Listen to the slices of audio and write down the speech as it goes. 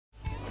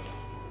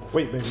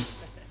Wait, baby.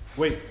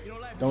 Wait.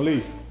 Don't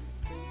leave.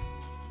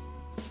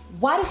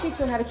 Why does she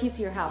still have a key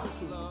to your house?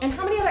 And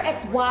how many other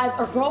ex-wives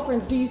or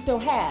girlfriends do you still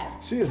have?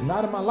 She is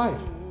not in my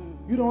life.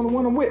 You're the only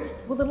one I'm with.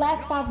 Well, the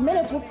last 5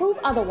 minutes will prove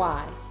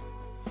otherwise.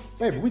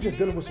 Baby, we just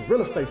dealing with some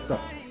real estate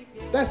stuff.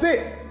 That's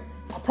it.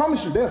 I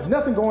promise you, there's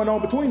nothing going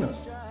on between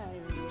us.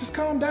 Just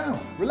calm down,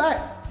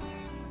 relax.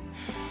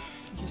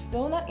 You're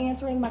still not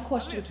answering my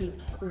question, Keith.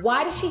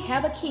 Why does she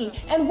have a key?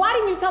 And why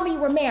didn't you tell me you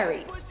were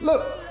married?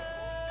 Look,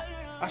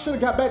 I should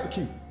have got back the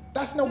key.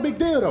 That's no big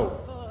deal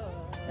though.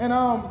 And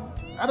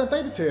I didn't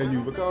think to tell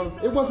you because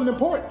it wasn't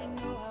important.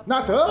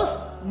 Not to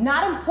us.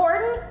 Not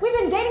important? We've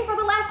been dating for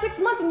the last 6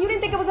 months and you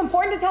didn't think it was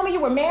important to tell me you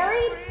were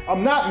married?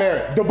 I'm not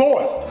married,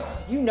 divorced.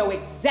 You know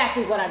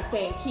exactly what I'm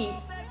saying, Keith.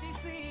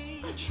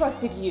 I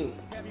trusted you.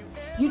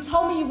 You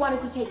told me you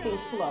wanted to take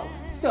things slow.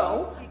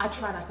 So I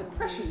try not to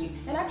pressure you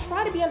and I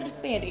try to be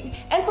understanding.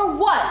 And for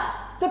what?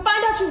 To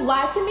find out you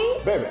lied to me?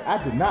 Baby,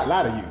 I did not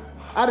lie to you.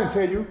 I didn't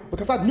tell you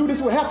because I knew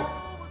this would happen.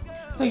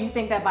 So you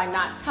think that by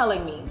not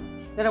telling me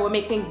that it would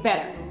make things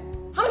better?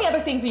 How many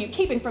other things are you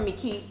keeping from me,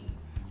 Keith?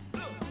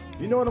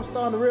 You know what I'm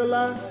starting to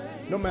realize?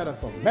 No matter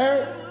if I'm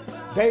married,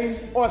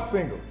 dating, or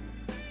single,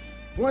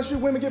 once you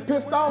women get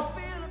pissed off,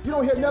 you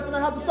don't hear nothing I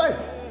have to say.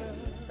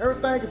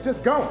 Everything is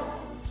just gone.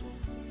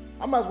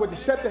 I might as well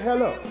just shut the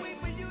hell up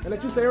and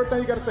let you say everything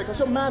you gotta say, because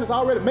your mind is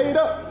already made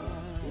up.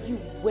 You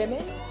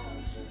women?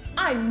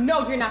 I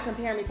know you're not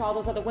comparing me to all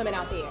those other women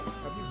out there.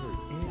 Have you heard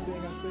anything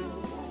I said?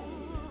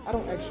 I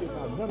don't ask you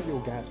about none of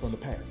your guys from the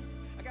past.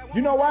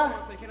 You know why?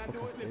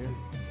 Because they're in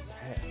the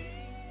past.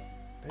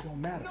 They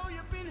don't matter.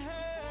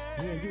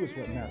 Me and you is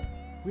what matter.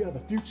 We are the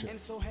future.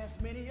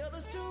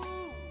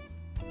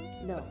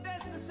 No,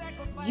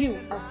 you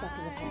are stuck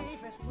in the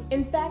past.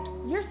 In fact,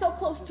 you're so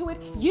close to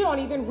it, you don't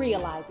even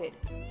realize it.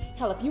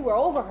 Hell, if you were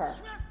over her,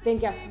 then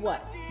guess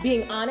what?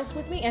 Being honest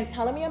with me and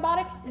telling me about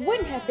it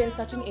wouldn't have been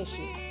such an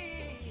issue.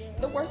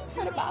 The worst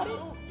part about it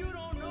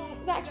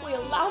is I actually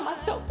allow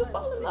myself to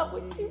fall in love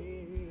with you.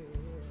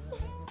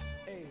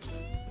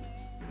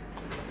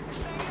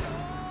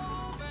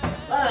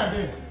 Fine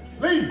then,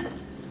 leave.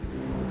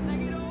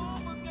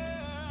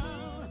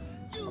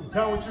 I'm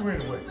done with you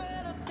anyway.